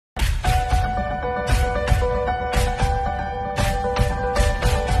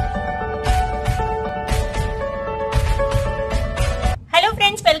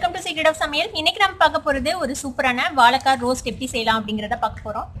Secret of சமையல். இன்னைக்கு நம்ம பார்க்க போறது ஒரு சூப்பரான வாழைக்காய் ரோஸ்ட் எப்படி செய்யலாம் அப்படிங்கறத பார்க்க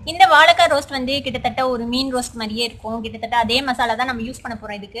போறோம். இந்த வாழைக்காய் ரோஸ்ட் வந்து கிட்டத்தட்ட ஒரு மீன் ரோஸ்ட் மாதிரியே இருக்கும். கிட்டத்தட்ட அதே மசாலா தான் நம்ம யூஸ் பண்ண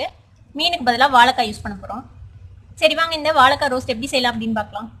போறோம். இதுக்கு மீனுக்கு பதிலா வாழைக்காய் யூஸ் பண்ண போறோம். சரி வாங்க இந்த வாழைக்காய் ரோஸ்ட் எப்படி செய்யலாம் அப்படின்னு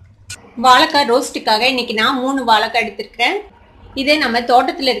பார்க்கலாம். வாழைக்காய் ரோஸ்ட்டுக்காக இன்னைக்கு நான் 3 வாழைக்காய் எடுத்திருக்கேன். இது நம்ம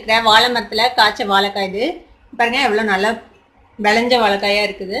தோட்டத்துல இருக்கிற வாழை மரத்துல காய்ச்ச வாழைக்காய். இது பாருங்க எவ்வளவு நல்லா விளைஞ்ச வாழைக்காயா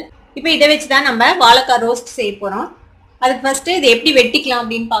இருக்குது. இப்போ இதை வச்சுதான் நம்ம வாழைக்காய் ரோஸ்ட் செய்ய போறோம். அதுக்கு ஃபர்ஸ்ட் இதை எப்படி வெட்டிக்கலாம்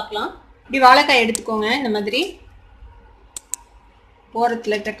அப்படின்னு பார்க்கலாம். இப்படி வாழைக்காய் எடுத்துக்கோங்க. இந்த மாதிரி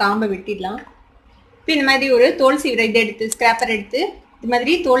ஓரத்தில் இருக்கிற காம்பை வெட்டிடலாம். இப்போ இந்த மாதிரி ஒரு தோல் சீவிர இதை எடுத்து ஸ்கிராப்பர் எடுத்து இது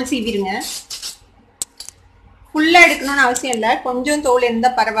மாதிரி தோல் சீவிடுங்க. ஃபுல்லாக எடுக்கணும்னு அவசியம் இல்லை, கொஞ்சம் தோல்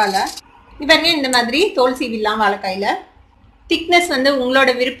இருந்தால் பரவாயில்ல. பாருங்க இந்த மாதிரி தோல் சீவிடலாம். வாழைக்காயில் திக்னஸ் வந்து உங்களோட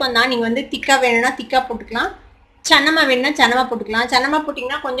விருப்பம் தான். நீங்கள் வந்து திக்காக வேணும்னா திக்காக போட்டுக்கலாம், சன்னமாக வேணும்னா சன்னமாக போட்டுக்கலாம். சன்னமாக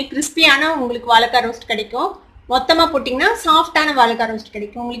போட்டிங்கன்னா கொஞ்சம் கிறிஸ்பியான உங்களுக்கு வாழைக்காய் ரோஸ்ட் கிடைக்கும். மொத்தமாக போட்டிங்கன்னா சாஃப்டான வாழைக்காய் ரோஸ்ட்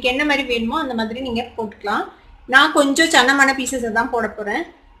கிடைக்கும். உங்களுக்கு என்ன மாதிரி வேணுமோ அந்த மாதிரி நீங்கள் போட்டுக்கலாம். நான் கொஞ்சம் சன்னமான பீசஸை தான் போட போகிறேன்.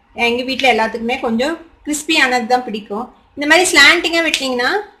 எங்கள் வீட்டில் எல்லாத்துக்குமே கொஞ்சம் கிறிஸ்பியானது தான் பிடிக்கும். இந்த மாதிரி ஸ்லாண்டிங்காக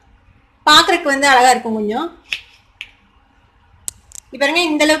வெட்டிங்கன்னா பார்க்குறக்கு வந்து அழகாக இருக்கும். கொஞ்சம் இப்போ பாருங்க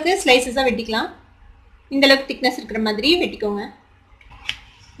இந்தளவுக்கு ஸ்லைசஸாக வெட்டிக்கலாம். இந்தளவுக்கு திக்னஸ் இருக்கிற மாதிரி வெட்டிக்கோங்க.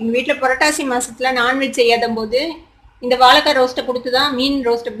 எங்கள் வீட்டில் புரட்டாசி மாதத்தில் நான்வெஜ் செய்யாத போது இந்த வாழைக்காய் ரோஸ்ட்டை கொடுத்து தான் மீன்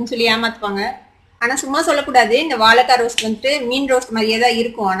ரோஸ்ட் அப்படின்னு சொல்லி ஏமாற்றுவாங்க. ஆனால் சும்மா சொல்லக்கூடாது, இந்த வாழைக்காய் ரோஸ்ட் வந்துட்டு மீன் ரோஸ்ட் மாதிரியே தான்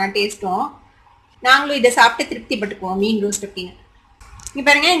இருக்கும். ஆனால் டேஸ்ட்டும் நாங்களும் இதை சாப்பிட்டு திருப்தி பட்டுக்குவோம் மீன் ரோஸ்ட் அப்படின்னு. இங்கே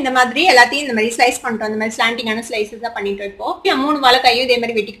பாருங்க இந்த மாதிரி எல்லாத்தையும் இந்த மாதிரி ஸ்லைஸ் பண்ணிட்டோம். இந்த மாதிரி ஸ்லாண்டிங்கான ஸ்லைசஸ் தான் பண்ணிட்டு வைப்போம். 3 வாழைக்காயும் இதே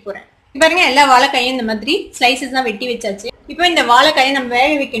மாதிரி வெட்டிக்க போகிறேன். இப்போ பாருங்க எல்லா வாழைக்காயும் இந்த மாதிரி ஸ்லைசஸ் தான் வெட்டி வச்சாச்சு. இப்போ இந்த வாழைக்காயை நம்ம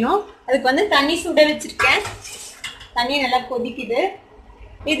வேக வைக்கணும். அதுக்கு வந்து தண்ணி சுட வச்சிருக்கேன். தண்ணி நல்லா கொதிக்குது.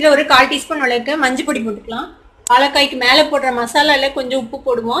 இதில் ஒரு 1/4 டீஸ்பூன் அளவுக்கு மஞ்சள் பொடி போட்டுக்கலாம். வாழைக்காய்க்கு மேலே போடுற மசாலால கொஞ்சம் உப்பு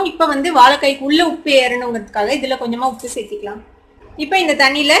போடுவோம். இப்போ வந்து வாழைக்காய்க்கு உள்ள உப்பு ஏறணுங்கிறதுக்காக இதில் கொஞ்சமாக உப்பு சேர்த்திக்கலாம். இப்போ இந்த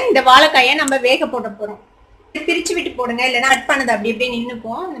தண்ணியில் இந்த வாழைக்காயை நம்ம வேக போட போகிறோம். பிரித்து விட்டு போடுங்க, இல்லைன்னா கட் பண்ணது அப்படி அப்படியே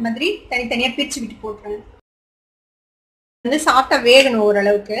நின்றுப்போம். இந்த மாதிரி தனித்தனியாக பிரித்து விட்டு போட்டுருங்க. வந்து சாஃப்டாக வேகணும்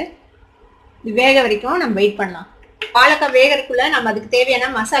ஓரளவுக்கு. இது வேக வரைக்கும் நம்ம வெயிட் பண்ணலாம். வாழைக்காய் வேகிறதுக்குள்ள நம்ம அதுக்கு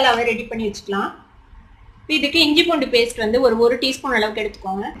தேவையான மசாலாவை ரெடி பண்ணி வச்சுக்கலாம். இதுக்கு இஞ்சி பூண்டு பேஸ்ட் வந்து ஒரு 1 டீஸ்பூன் அளவுக்கு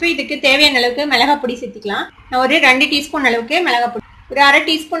எடுத்துக்கோங்க. இப்போ இதுக்கு தேவையான அளவுக்கு மிளகாய் பொடி சேர்த்திக்கலாம். நான் ஒரு 2 டீஸ்பூன் அளவுக்கு மிளகாய் பொடி, ஒரு 1/2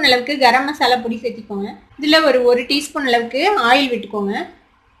 டீஸ்பூன் அளவுக்கு கரம் மசாலா பொடி சேர்த்திக்கோங்க. இதில் ஒரு 1 டீஸ்பூன் அளவுக்கு ஆயில் விட்டுக்கோங்க.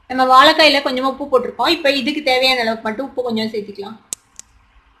 நம்ம வாழைக்காயில் கொஞ்சமாக உப்பு போட்டிருக்கோம். இப்போ இதுக்கு தேவையான அளவுக்கு மட்டும் உப்பு கொஞ்சம் சேர்த்திக்கலாம்.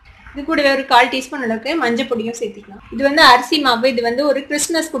 இது கூடவே ஒரு 1/4 டீஸ்பூன் அளவுக்கு மஞ்சள் பொடியும் சேர்த்திக்கலாம். இது வந்து அரிசி மாவு. இது வந்து ஒரு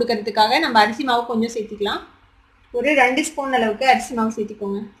கிறிஸ்மஸ் கொடுக்கறதுக்காக நம்ம அரிசி மாவு கொஞ்சம் சேர்த்திக்கலாம். ஒரு 2 ஸ்பூன் அளவுக்கு அரிசி மாவு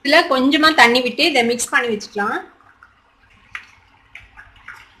சேர்த்திக்கோங்க. இதில் கொஞ்சமாக தண்ணி விட்டு இதை மிக்ஸ் பண்ணி வச்சுக்கலாம்.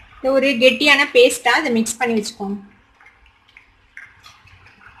 இது ஒரு கெட்டியான பேஸ்ட்டாக இதை மிக்ஸ் பண்ணி வச்சுக்கோங்க.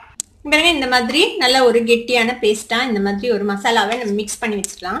 பாருங்க இந்த மாதிரி நல்ல ஒரு கெட்டியான பேஸ்ட்டாக இந்த மாதிரி ஒரு மசாலாவை நம்ம மிக்ஸ் பண்ணி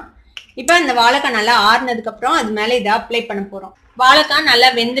வச்சுக்கலாம். இப்போ இந்த வாழைக்காய் நல்லா ஆறுனதுக்கப்புறம் அது மேலே இதை அப்ளை பண்ண போகிறோம். வாழைக்காய் நல்லா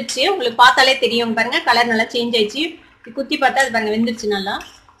வெந்துடுச்சு. உங்களுக்கு பார்த்தாலே தெரியும். பாருங்க கலர் நல்லா சேஞ்ச் ஆயிடுச்சு. குத்தி பார்த்தா அது பாருங்க வெந்துடுச்சு நல்லா.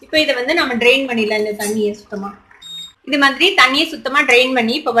 இப்போ இதை வந்து நம்ம ட்ரெயின் பண்ணிடலாம். இந்த தண்ணியை சுத்தமாக இது மாதிரி தண்ணியை சுத்தமாக ட்ரெயின்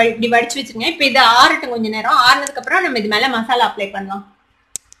பண்ணி இப்போ இப்படி வடிச்சு வச்சுருங்க. இப்போ இதை ஆறட்டும் கொஞ்சம் நேரம். ஆறுனதுக்கப்புறம் நம்ம இது மேலே மசாலா அப்ளை பண்ணலாம்.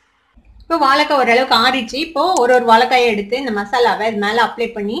 இப்போ வாழைக்காய் ஓரளவுக்கு ஆறிச்சு. இப்போ ஒரு வாழைக்காயை எடுத்து இந்த மசாலாவை இது மேலே அப்ளை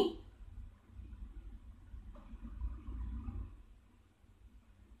பண்ணி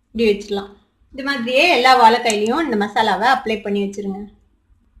இப்படி வச்சிடலாம். இது மாதிரியே எல்லா வாழைக்காயிலையும் இந்த மசாலாவை அப்ளை பண்ணி வச்சிருங்க.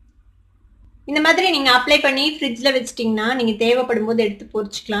 இந்த மாதிரி நீங்கள் அப்ளை பண்ணி ஃப்ரிட்ஜில் வச்சிட்டிங்கன்னா நீங்கள் தேவைப்படும் போது எடுத்து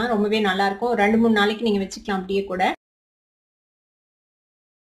பொரிச்சிக்கலாம். ரொம்பவே நல்லாயிருக்கும். ஒரு 2-3 நாளைக்கு நீங்கள் வச்சுக்கலாம் அப்படியே கூட.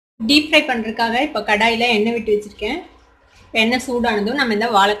 டீப் ஃப்ரை பண்ணுறதுக்காக இப்போ கடாயில் எண்ணெய் விட்டு வச்சுருக்கேன். இப்போ எண்ணெய் சூடானதும் நம்ம இந்த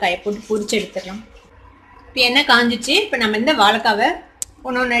வாழைக்காயை போட்டு பொரிச்சு எடுத்துடலாம். இப்போ எண்ணெய் காஞ்சிச்சு. இப்போ நம்ம இந்த வாழைக்காவை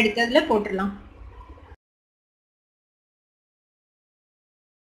ஒன்று எடுத்ததில் போட்டுடலாம்.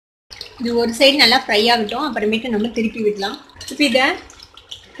 இது ஒரு சைடு நல்லா ஃப்ரை ஆகட்டும். அப்புறமேட்டு நம்ம திருப்பி விடலாம். இப்போ இதை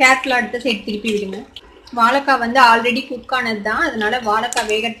கேர்ஃபுல்லாக அடுத்த சைடு திருப்பி விடுங்க. வாழைக்காய் வந்து ஆல்ரெடி குக் ஆனது தான், அதனால வாழைக்காய்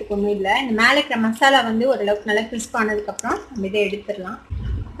வேகிறதுக்கு ஒன்றும் இல்லை. இந்த மேலே இருக்கிற மசாலா வந்து ஓரளவுக்கு நல்லா கிறிஸ்ப் ஆனதுக்கப்புறம் நம்ம இதை எடுத்துடலாம்.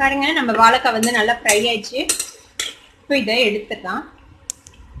 பாருங்க நம்ம வாழைக்காய் வந்து நல்லா ஃப்ரை ஆயிடுச்சு. இப்போ இதை எடுத்துடலாம்.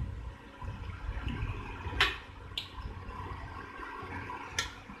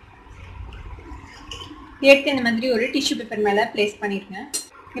 எடுத்து இந்த மாதிரி ஒரு டிஷ்யூ பேப்பர் மேலே பிளேஸ் பண்ணிடுங்க.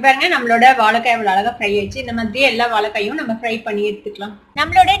 இங்க பாருங்க நம்மளோட வாழைக்காய் இவ்வளவு அழகா ஃப்ரை ஆயிடுச்சு. இந்த மாதிரி எல்லா வாழைக்காயும் நம்ம ஃப்ரை பண்ணி எடுத்துக்கலாம்.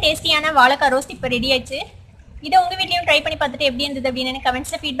 நம்மளோட டேஸ்டியான வாழைக்காய் ரோஸ்ட் இப்போ ரெடி ஆயிடுச்சு. இதை உங்க வீட்லயும் ட்ரை பண்ணி பார்த்துட்டு எப்படி இருந்தது அப்படின்னு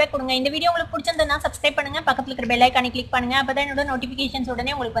கமெண்ட்ஸ்ல ஃபீட்பேக் கொடுங்க. இந்த வீடியோ உங்களுக்கு பிடிச்சிருந்தா சப்ஸ்கிரைப் பண்ணுங்க, பக்கத்துல இருக்கிற பெல் ஐகானை கிளிக் பண்ணுங்க. அப்பதான் என்னோட நோட்டிபிகேஷன்ஸ்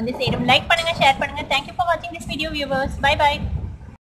உடனே உங்களுக்கு வந்து சேரும். லைக் பண்ணுங்க, ஷேர் பண்ணுங்க. Thank you for watching this video viewers. Bye bye.